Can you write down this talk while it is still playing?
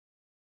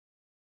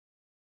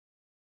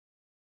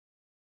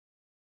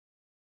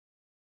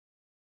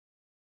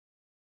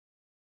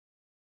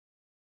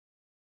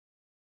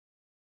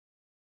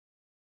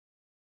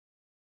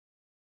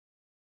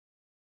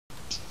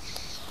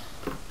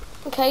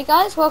Okay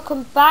guys,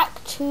 welcome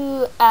back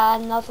to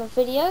another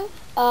video.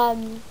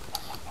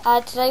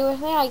 Today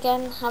with me I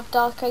again have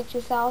darthcraig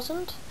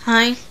 2000.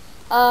 Hi.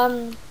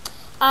 And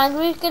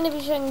we're going to be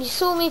showing, you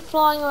saw me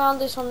flying around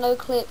this on no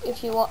clip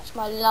if you watched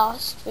my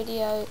last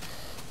video.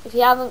 If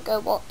you haven't, go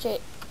watch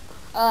it.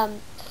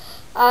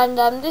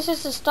 This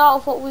is the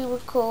start of what we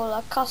would call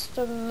a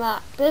custom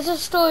map. There's a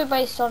story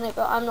based on it,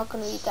 but I'm not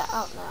going to read that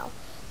out now.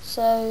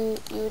 So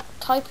you would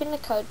type in the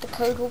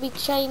code will be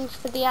changed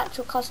for the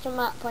actual custom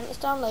map when it's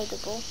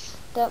downloadable,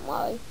 don't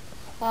worry.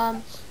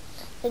 Then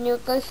you'll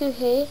go through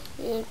here,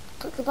 you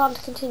click the button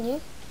to continue,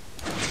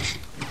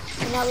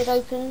 and that would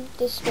open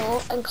this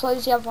door and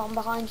close the other one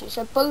behind you,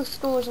 so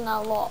both doors are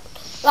now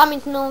locked. That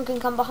means no one can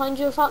come behind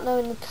you without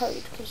knowing the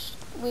code, because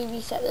we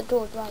reset the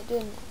door by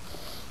doing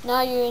that.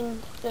 Now you're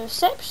in the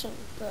reception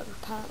room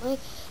apparently.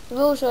 The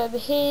rules are over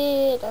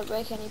here, don't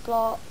break any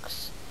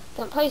blocks,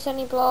 don't place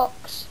any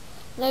blocks,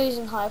 no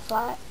using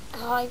fly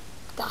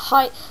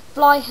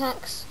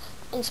hacks,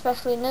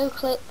 especially no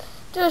clip.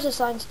 Do as a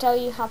sign to tell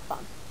you have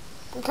fun.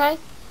 Okay?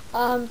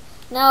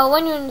 Now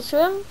when you're in this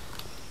room,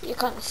 you're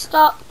kind of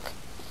stuck.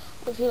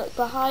 If you look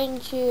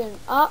behind you and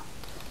up,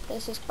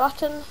 there's this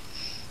button.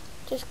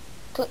 Just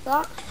click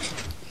that,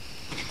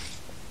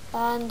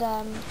 and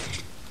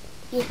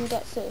you can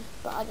get through.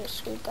 But I just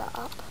screwed that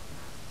up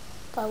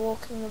by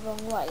walking the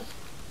wrong way.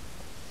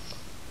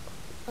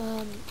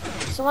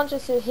 So once you're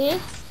through here,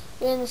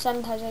 you're in the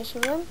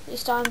sanitization room. You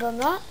stand on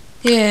that.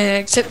 Yeah,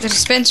 except the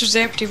dispenser's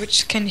empty, which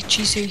is kind of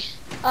cheesy.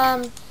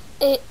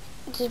 It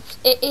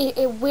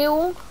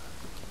will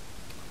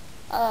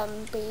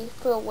be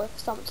filled with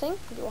something.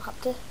 You'll have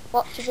to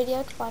watch the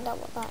video to find out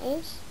what that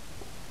is.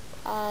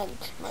 And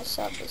my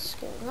server's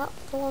screwing up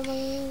for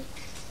me.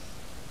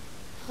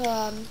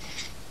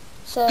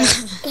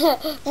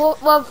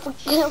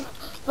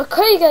 For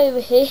Craig over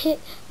here,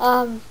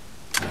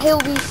 he'll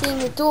be seeing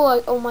the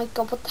door. Oh my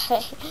god, what the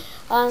heck?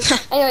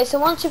 Anyway, so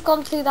once you've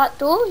gone through that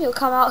door, you'll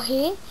come out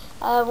here,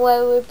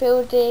 where we're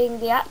building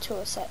the actual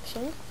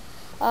reception.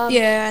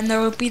 Yeah, and there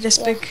will be this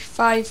big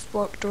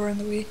 5-block door in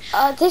the way.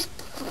 No,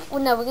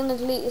 we're going to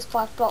delete this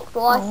 5-block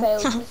door. I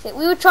failed with it.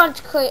 We were trying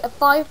to create a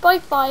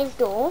 5x5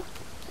 door,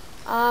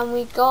 and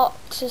we got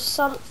to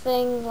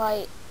something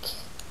like,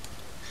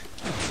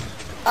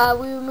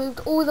 we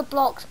removed all the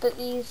blocks but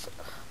these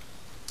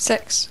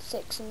 6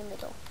 in the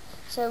middle.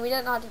 So we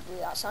don't know how to do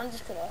that, so I'm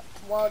just going to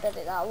world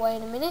edit that away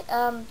in a minute.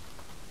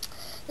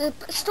 The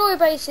story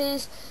base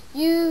is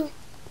you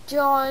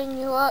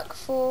work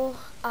for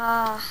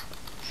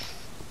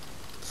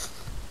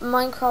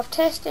Minecraft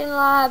testing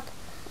lab.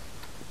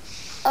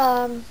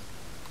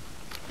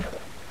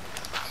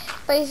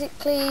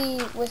 Basically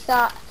with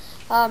that,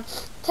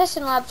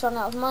 testing labs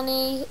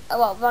running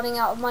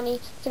out of money. You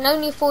can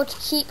only afford to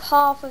keep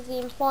half of the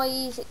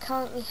employees it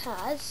currently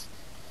has.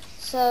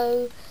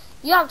 So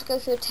you have to go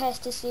through a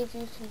test to see if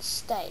you can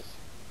stay,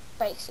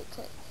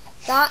 basically.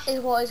 That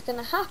is what is going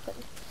to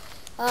happen.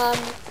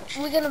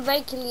 We're going to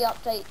regularly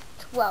update,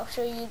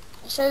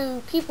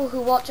 show people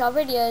who watch our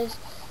videos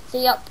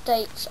the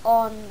updates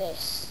on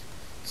this.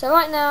 So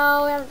right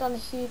now, we haven't done a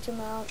huge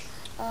amount.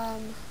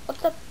 What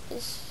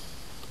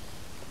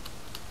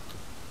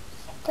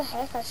the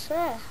heck, I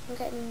swear. I'm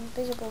getting an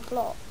invisible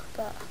block,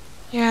 but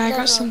yeah, I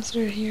got some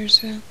through here,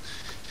 so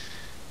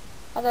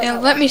yeah,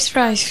 let me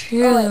try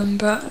through them,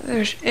 but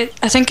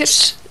I think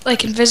it's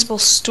like invisible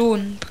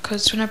stone,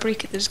 because when I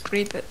break it there's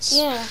grey bits.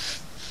 Yeah.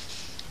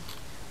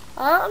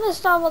 I don't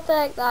understand what the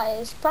heck that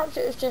is. Perhaps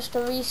it was just a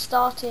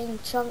restarting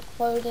chunk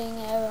loading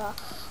error.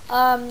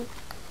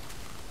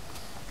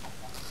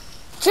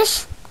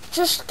 Just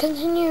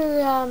continue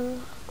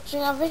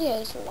watching our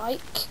videos.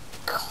 Like,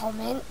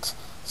 comment,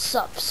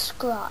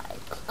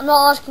 subscribe. I'm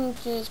not asking you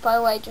to do this, by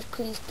the way, just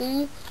please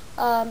do.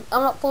 I'm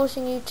not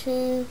forcing you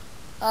to.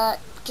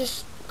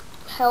 Just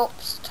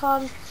helps a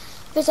ton.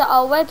 Visit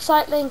our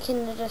website, link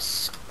in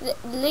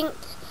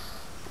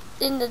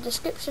the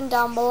description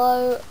down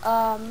below.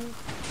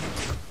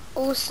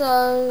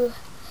 Also,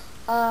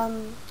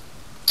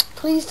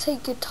 please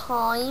take your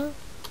time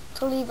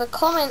to leave a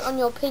comment on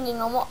your opinion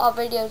on what our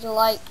videos are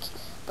like,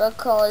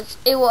 because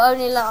it will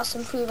only let us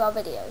improve our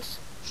videos.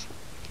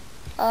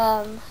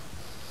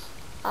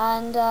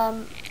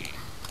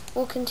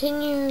 We'll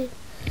continue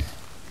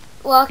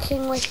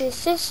working with this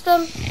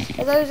system.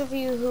 For those of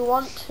you who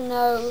want to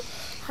know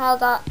how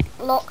that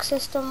lock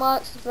system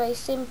works, it's very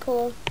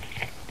simple.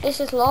 This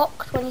is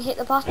locked. When you hit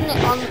the button,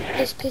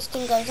 this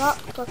piston goes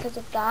up because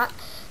of that.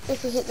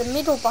 If you hit the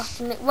middle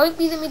button, it won't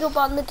be the middle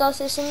button that does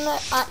this in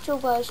the actual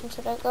version,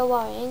 so don't go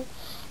worrying.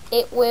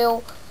 It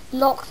will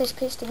lock this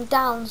piston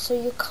down so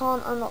you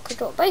can't unlock the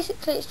door.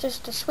 Basically, it's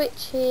just a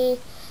switch here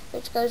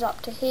which goes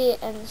up to here,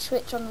 and the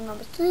switch on the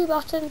number 3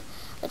 button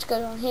which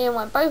goes on here.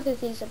 When both of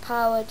these are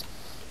powered,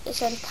 it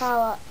sends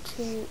power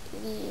to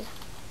the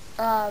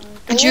door.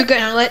 And you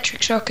get an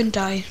electric shock and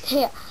die.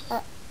 Yeah.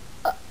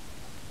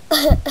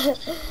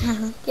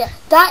 Yeah,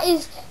 that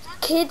is,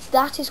 kids,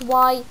 that is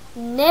why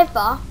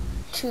never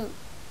to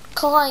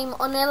climb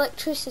on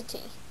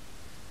electricity,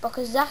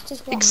 because that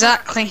is what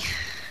exactly.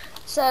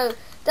 So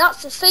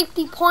that's the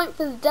safety point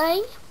for the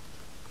day.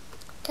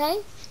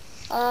 Okay.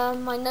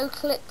 My no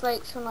clip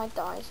breaks when I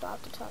die, so I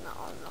have to turn that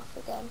on and off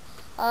again.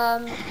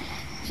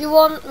 If you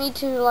want me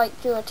to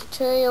like do a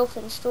tutorial for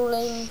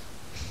installing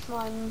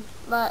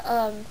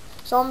my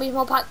zombies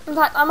mod pack, in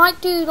fact I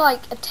might do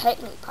like a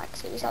technique pack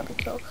series, that'd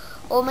be cool.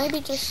 Or maybe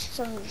just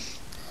some,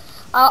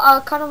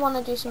 I kind of want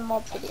to do some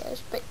mod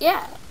videos, but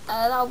yeah,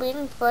 that'll be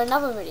in for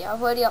another video.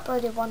 I've already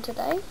uploaded one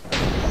today.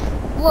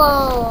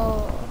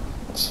 Whoa,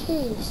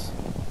 jeez.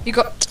 You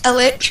got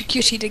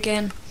electrocuted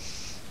again.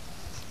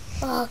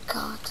 Oh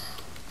god.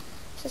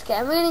 This is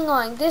getting really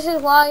annoying. This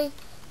is why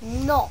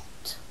not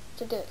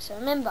to do it. So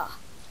remember,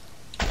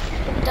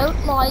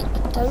 don't like,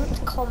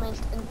 don't comment,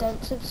 and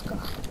don't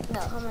subscribe. No,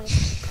 I mean,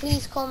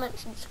 please comment,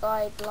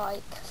 subscribe,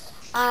 like,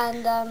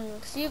 and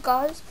see you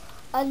guys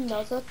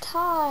another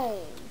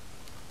time.